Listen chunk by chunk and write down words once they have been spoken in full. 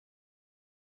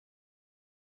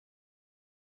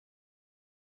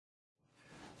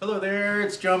Hello there,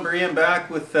 it's John Berean back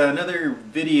with another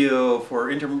video for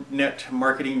internet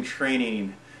marketing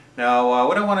training. Now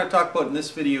what I want to talk about in this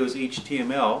video is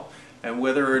HTML and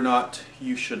whether or not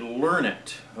you should learn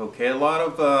it. Okay, a lot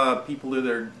of people that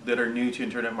are new to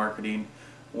internet marketing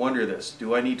wonder this.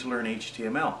 Do I need to learn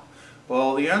HTML?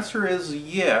 Well, the answer is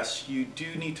yes, you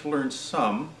do need to learn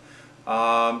some.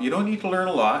 You don't need to learn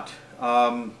a lot.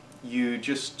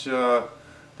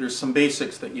 There's some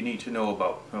basics that you need to know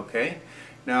about. Okay.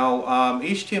 Now,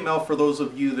 HTML, for those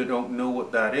of you that don't know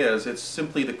what that is, it's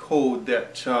simply the code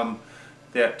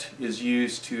that is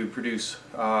used to produce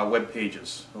web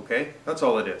pages. Okay, that's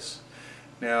all it is.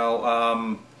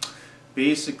 Now,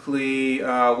 basically,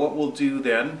 what we'll do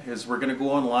then is we're going to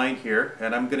go online here,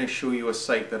 and I'm going to show you a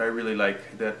site that I really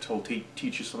like that will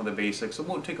teach you some of the basics. It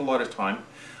won't take a lot of time.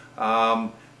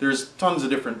 There's tons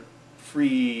of different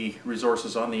free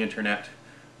resources on the internet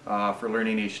for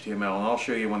learning HTML, and I'll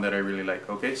show you one that I really like.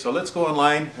 Okay, so let's go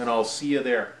online and I'll see you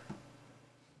there.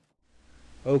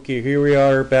 Okay, here we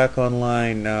are back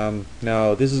online.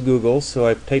 Now this is Google, so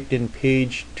I've typed in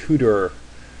page tutor,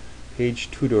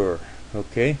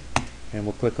 okay, and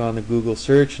we'll click on the Google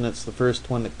search and that's the first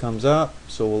one that comes up,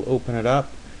 so we'll open it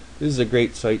up. This is a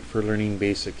great site for learning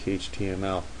basic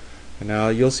HTML. Now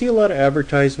you'll see a lot of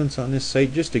advertisements on this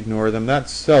site. Just ignore them.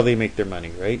 That's how they make their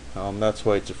money, right? That's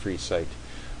why it's a free site.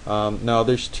 Now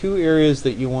there's two areas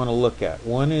that you want to look at.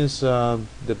 One is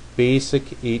the basic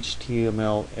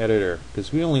HTML editor,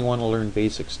 because we only want to learn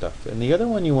basic stuff. And the other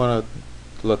one you want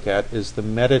to look at is the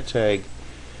meta tag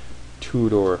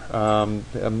tutor.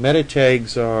 Meta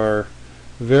tags are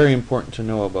very important to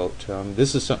know about.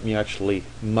 This is something you actually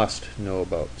must know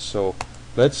about. So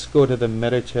let's go to the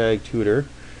meta tag tutor,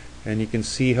 and you can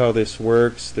see how this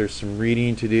works. There's some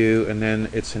reading to do, and then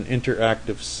it's an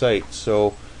interactive site.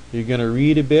 So you're going to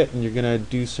read a bit and you're going to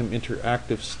do some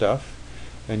interactive stuff,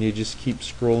 and you just keep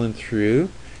scrolling through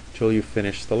until you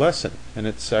finish the lesson. And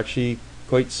it's actually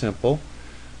quite simple.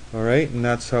 Alright, and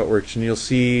that's how it works. And you'll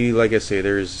see, like I say,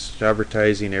 there's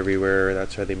advertising everywhere.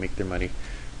 That's how they make their money.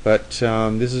 But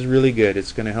this is really good.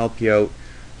 It's going to help you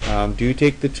out. Do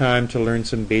take the time to learn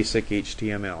some basic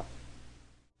HTML.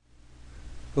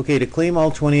 Okay, to claim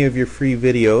all 20 of your free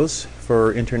videos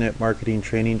for internet marketing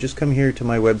training, just come here to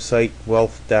my website,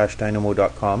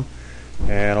 wealth-dynamo.com,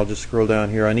 and I'll just scroll down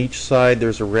here. On each side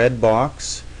there's a red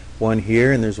box, one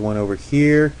here and there's one over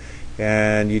here,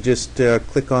 and you just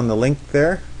click on the link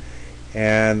there,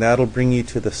 and that'll bring you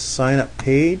to the sign up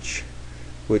page,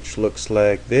 which looks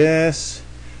like this.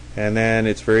 And then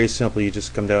it's very simple. You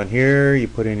just come down here, you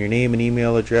put in your name and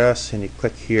email address, and you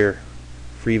click here,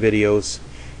 free videos,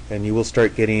 and you will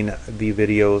start getting the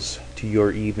videos to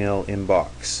your email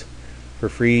inbox for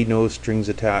free, no strings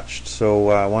attached. So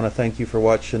I want to thank you for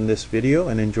watching this video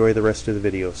and enjoy the rest of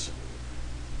the videos.